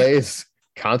just plays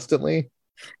constantly.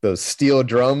 Those steel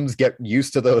drums, get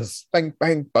used to those bang,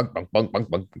 bang, bang, bang, bang, bang,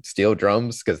 bang, steel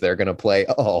drums because they're going to play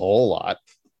a whole lot.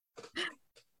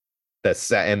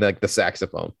 And like the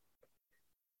saxophone.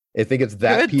 I think it's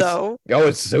that Good, piece. though. Oh,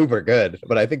 it's super good.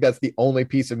 But I think that's the only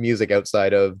piece of music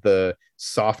outside of the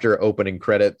softer opening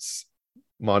credits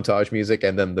montage music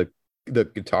and then the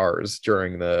guitars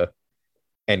during the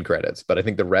end credits. But I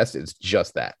think the rest is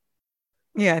just that.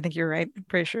 Yeah, I think you're right. I'm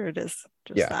pretty sure it is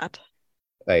just that.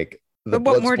 Like, but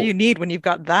what more do you need when you've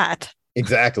got that?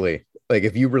 Exactly. Like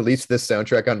if you release this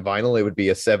soundtrack on vinyl, it would be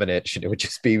a 7-inch and it would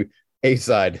just be A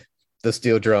side, the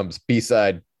steel drums, B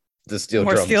side, the steel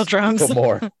more drums. Steel drums. Put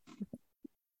more.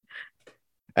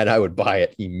 And I would buy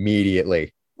it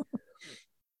immediately.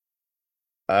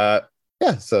 Yeah,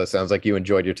 so it sounds like you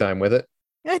enjoyed your time with it.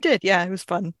 I did. Yeah, it was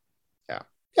fun.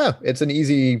 Yeah, it's an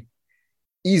easy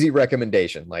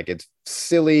recommendation. Like it's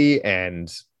silly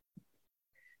and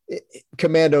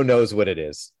Commando knows what it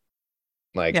is.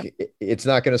 Like it's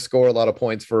not going to score a lot of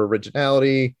points for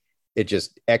originality. It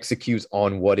just executes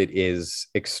on what it is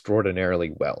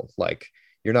extraordinarily well. Like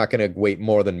you're not going to wait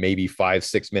more than maybe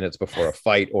 5-6 minutes before a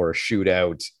fight or a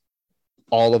shootout.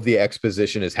 All of the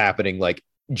exposition is happening like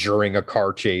during a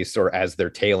car chase or as they're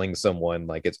tailing someone.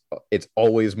 Like it's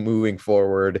always moving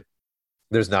forward.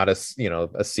 There's not a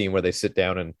scene where they sit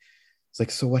down and it's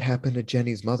like, so what happened to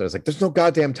Jenny's mother? It's like, there's no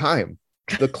goddamn time.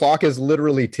 The clock is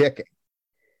literally ticking.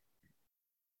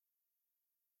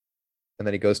 And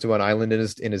then he goes to an island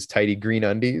in his tidy green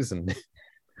undies, and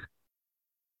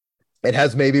it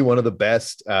has maybe one of the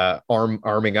best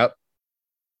arming up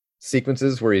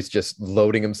sequences where he's just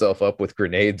loading himself up with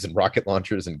grenades and rocket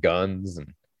launchers and guns.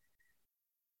 And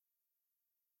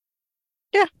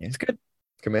yeah, it's good.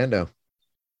 Commando.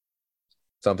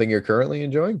 Something you're currently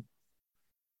enjoying?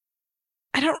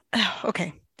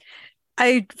 Okay.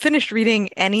 I finished reading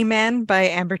Any Man by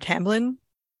Amber Tamblyn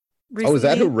recently. Oh, is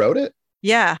that who wrote it?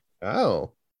 Yeah.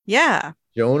 Oh. Yeah.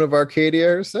 Joan of Arcadia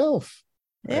herself.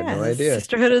 I had no idea.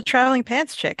 Sisterhood of the Traveling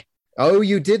Pants Chick. Oh,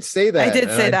 you did say that. I did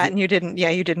say that, and you didn't. Yeah,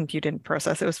 you didn't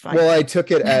process. It was fine. Well, I took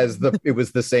it as it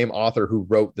was the same author who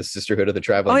wrote the Sisterhood of the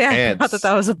Traveling Pants. I thought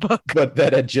that was a book, but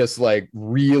that had just like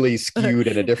really skewed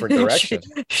in a different direction.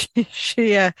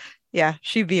 she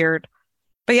veered.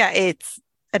 But yeah, it's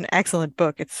an excellent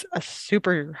book. It's a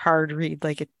super hard read.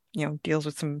 Like it, deals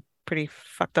with some pretty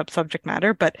fucked up subject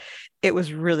matter, but it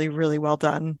was really, really well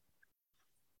done.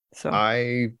 So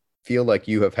I feel like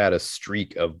you have had a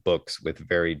streak of books with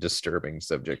very disturbing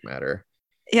subject matter.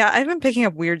 Yeah, I've been picking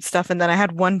up weird stuff, and then I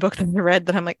had one book that I read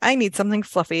that I'm like, I need something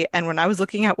fluffy. And when I was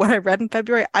looking at what I read in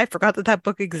February, I forgot that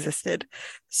book existed.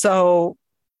 So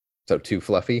too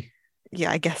fluffy?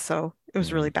 Yeah, I guess so. It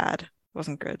was really bad. It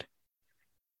wasn't good.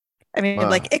 I mean,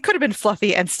 like it could have been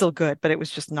fluffy and still good, but it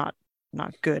was just not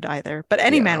good either. But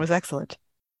Any Man was excellent.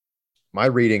 My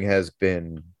reading has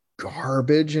been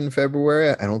garbage in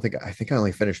February. I think I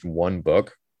only finished one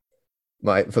book.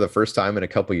 For the first time in a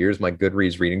couple years, my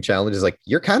Goodreads reading challenge is like,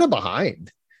 you're kind of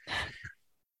behind.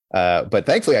 But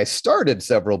thankfully I started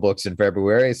several books in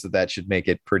February, so that should make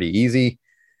it pretty easy.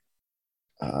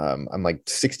 I'm like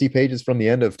 60 pages from the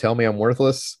end of Tell Me I'm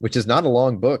Worthless, which is not a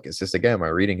long book. It's just, again, my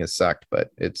reading has sucked,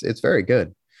 but it's very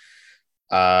good.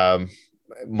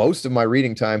 Most of my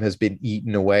reading time has been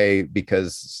eaten away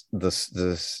because the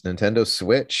Nintendo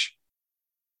Switch,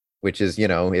 which is,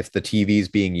 if the TV is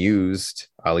being used,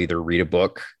 I'll either read a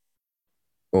book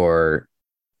or,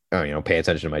 pay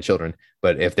attention to my children.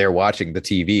 But if they're watching the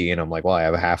TV and I'm like, well, I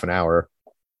have a half an hour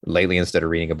lately instead of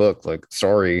reading a book, like,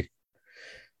 sorry,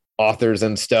 authors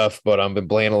and stuff, but I've been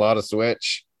playing a lot of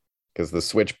Switch because the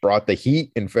Switch brought the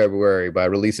heat in February by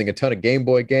releasing a ton of Game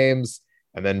Boy games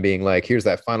and then being like, here's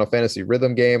that Final Fantasy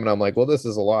rhythm game. And I'm like, well, this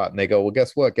is a lot. And they go, well,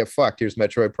 guess what? Get fucked. Here's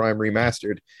Metroid Prime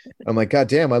Remastered. I'm like, God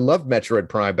damn, I loved Metroid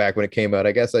Prime back when it came out.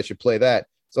 I guess I should play that.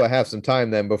 So I have some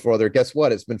time then before guess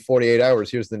what? It's been 48 hours.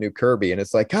 Here's the new Kirby. And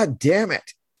it's like, God damn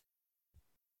it.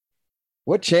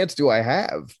 What chance do I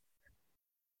have?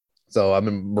 So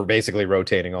we're basically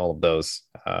rotating all of those.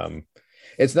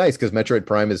 It's nice because Metroid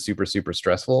Prime is super, super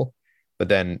stressful, but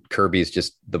then Kirby is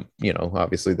just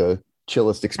obviously the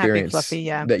chillest experience fluffy,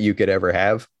 yeah. that you could ever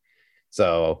have.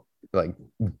 So like,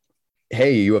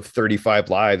 hey, you have 35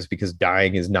 lives because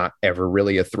dying is not ever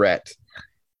really a threat.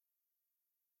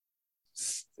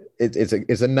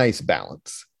 It's a nice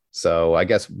balance. So I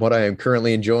guess what I am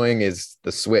currently enjoying is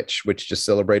the Switch, which just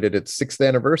celebrated its 6th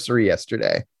anniversary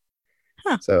yesterday.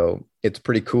 Huh. So it's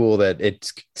pretty cool that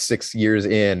it's 6 years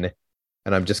in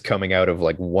and I'm just coming out of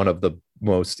like one of the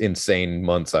most insane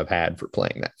months I've had for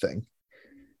playing that thing.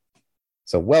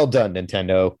 So well done,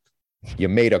 Nintendo. You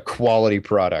made a quality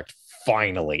product.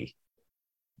 Finally.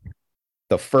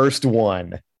 The first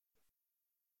one.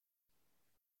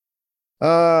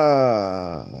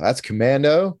 That's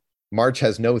Commando. March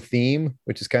has no theme,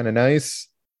 which is kind of nice.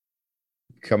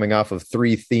 Coming off of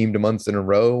 3 themed months in a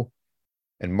row.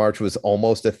 And March was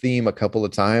almost a theme a couple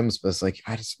of times, but it's like,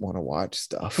 I just want to watch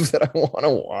stuff that I want to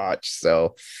watch.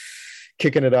 So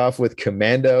kicking it off with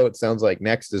Commando, it sounds like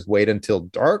next is Wait Until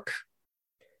Dark,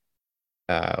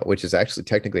 which is actually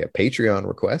technically a Patreon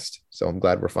request. So I'm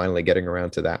glad we're finally getting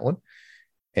around to that one.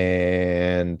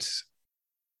 And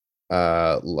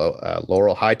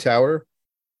Laurel Hightower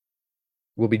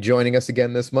will be joining us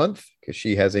again this month because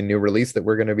she has a new release that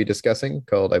we're going to be discussing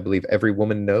called, I believe, Every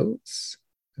Woman Knows,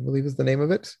 I believe is the name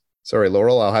of it. Sorry,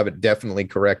 Laurel, I'll have it definitely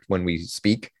correct when we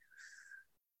speak.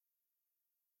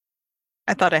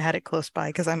 I thought I had it close by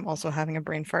because I'm also having a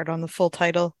brain fart on the full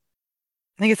title.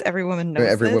 I think it's Every Woman Knows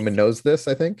Every This. Woman Knows This,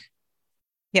 I think.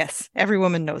 Yes, Every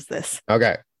Woman Knows This.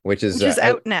 Okay, which is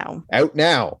out now. Out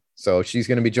now. So she's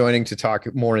going to be joining to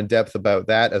talk more in depth about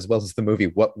that, as well as the movie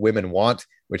What Women Want,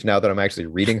 which now that I'm actually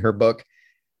reading her book,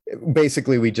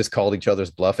 basically we just called each other's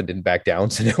bluff and didn't back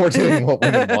down. So now we're doing What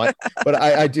Women Want. But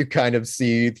I do kind of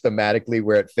see thematically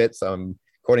where it fits.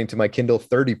 According to my Kindle,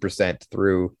 30%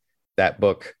 through that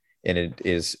book. And it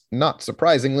is not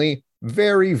surprisingly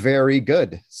very, very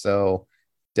good. So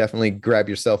definitely grab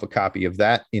yourself a copy of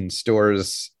that in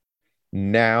stores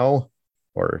now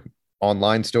or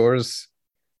online stores.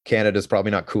 Canada's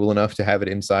probably not cool enough to have it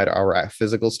inside our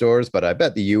physical stores, but I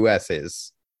bet the US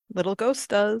is. Little Ghost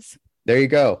does. There you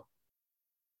go.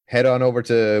 Head on over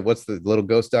to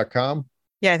littleghost.com.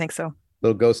 Yeah, I think so.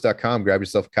 Littleghost.com. Grab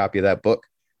yourself a copy of that book.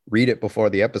 Read it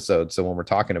before the episode. So when we're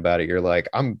talking about it, you're like,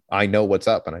 I know what's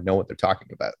up and I know what they're talking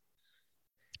about.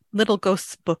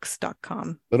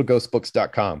 Littleghostbooks.com.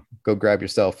 Littleghostbooks.com. Go grab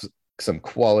yourself some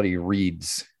quality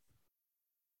reads.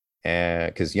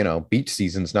 Because, beach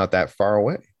season's not that far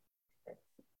away.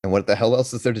 And what the hell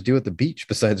else is there to do at the beach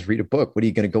besides read a book? What are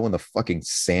you going to go in the fucking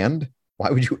sand?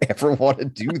 Why would you ever want to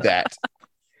do that?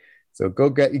 So go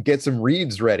get some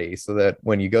reads ready so that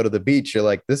when you go to the beach, you're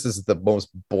like, this is the most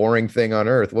boring thing on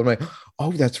earth. What am I?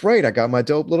 Oh, that's right. I got my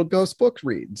dope Little Ghost book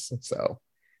reads. So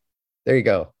there you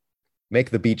go.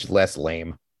 Make the beach less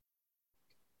lame.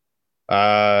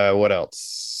 What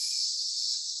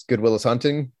else? Good Will is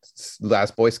Hunting.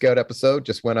 Last Boy Scout episode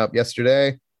just went up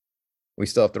yesterday. We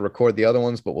still have to record the other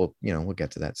ones, but we'll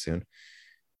get to that soon.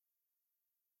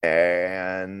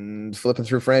 And flipping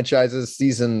through franchises,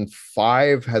 season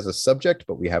 5 has a subject,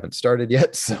 but we haven't started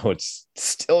yet, so it's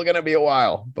still going to be a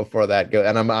while before that goes.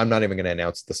 And I'm not even going to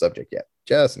announce the subject yet,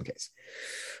 just in case.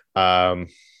 So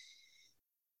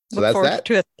that's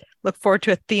that. Look forward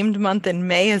to a themed month in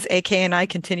May as AK and I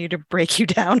continue to break you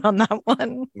down on that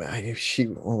one.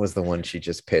 What was the one she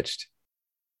just pitched?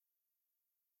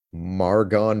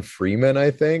 Margon Freeman, I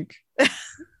think.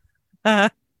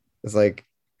 It's like,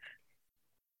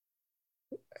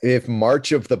 if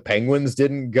March of the Penguins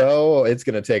didn't go, it's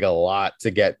going to take a lot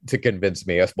to convince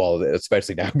me,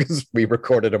 especially now because we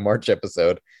recorded a March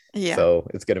episode. Yeah. So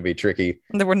it's going to be tricky.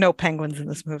 There were no penguins in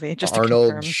this movie. Just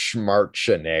Arnold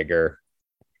Schwarzenegger.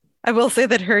 I will say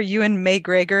that her Ewan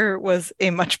McGregor was a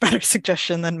much better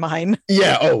suggestion than mine.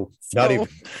 Yeah. Oh, not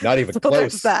even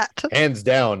close. That. Hands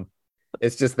down.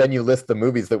 It's just then you list the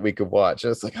movies that we could watch.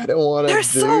 It's like, I don't want to do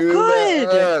so good.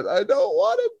 that. I don't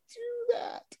want to do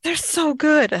that. They're so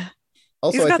good.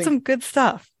 Also, he's got some good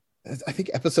stuff. I think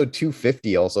episode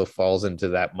 250 also falls into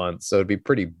that month. So it'd be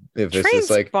pretty if it's Train just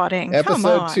like spotting.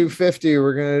 episode 250,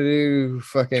 we're going to do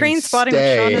fucking Train Spotting,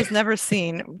 Stay. which Sean has never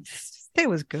seen. Stay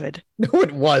was good. No,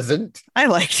 it wasn't. I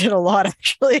liked it a lot,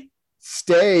 actually.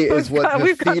 Stay is what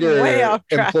the theater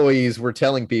employees were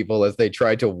telling people as they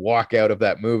tried to walk out of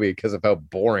that movie because of how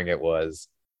boring it was.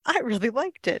 I really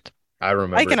liked it. I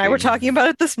remember Mike and I were talking about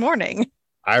it this morning.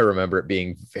 I remember it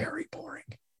being very boring.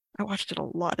 I watched it a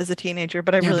lot as a teenager,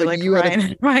 but I Yeah, really but liked you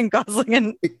had Ryan Gosling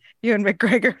and Ewan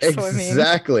McGregor. So I mean,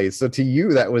 Exactly. So to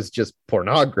you, that was just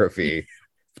pornography.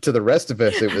 To the rest of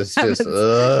us, it was just,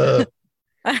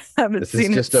 I haven't this is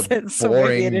seen just it a since, so maybe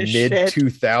boring it is mid shit.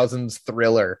 2000s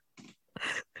thriller.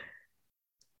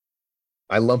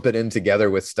 I lump it in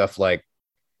together with stuff like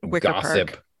Wicker Gossip.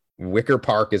 Park. Wicker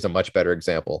Park is a much better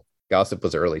example. Gossip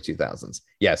was early 2000s.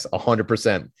 Yes,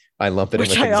 100%. I lump it in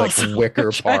with things like Wicker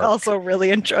which Park. I also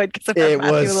really enjoyed because it It had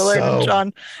Matthew was Lillard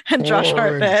so and Josh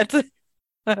boring. Hartnett.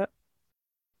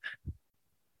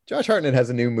 Josh Hartnett has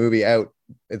a new movie out.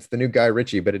 It's the new Guy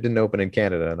Ritchie, but it didn't open in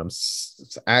Canada, and I'm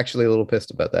actually a little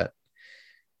pissed about that.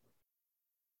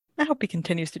 I hope he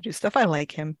continues to do stuff. I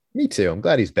like him. Me too. I'm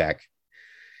glad he's back.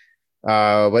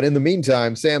 But in the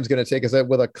meantime, Sam's going to take us out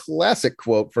with a classic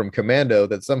quote from Commando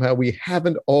that somehow we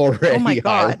haven't already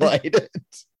God. highlighted.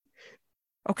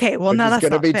 Okay, well, Which now is that's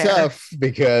going to not be fair. tough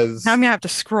because Now I'm gonna have to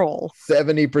scroll.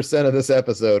 70% of this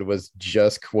episode was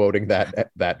just quoting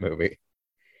that movie.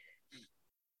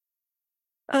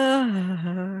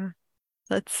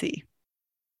 Let's see.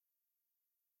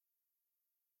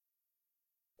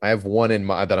 I have one in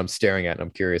mind that I'm staring at, and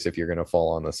I'm curious if you're going to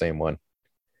fall on the same one.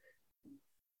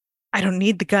 I don't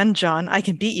need the gun, John. I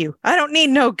can beat you. I don't need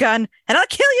no gun, and I'll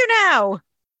kill you now.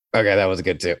 Okay, that was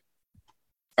good too.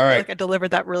 All I feel right. like I delivered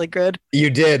that really good. You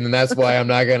did, and that's why I'm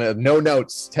not going to. No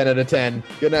notes. 10 out of 10.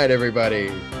 Good night, everybody.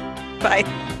 Bye.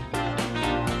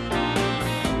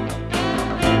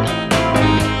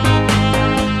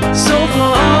 So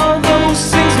for all those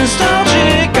things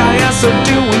nostalgic, I also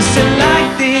do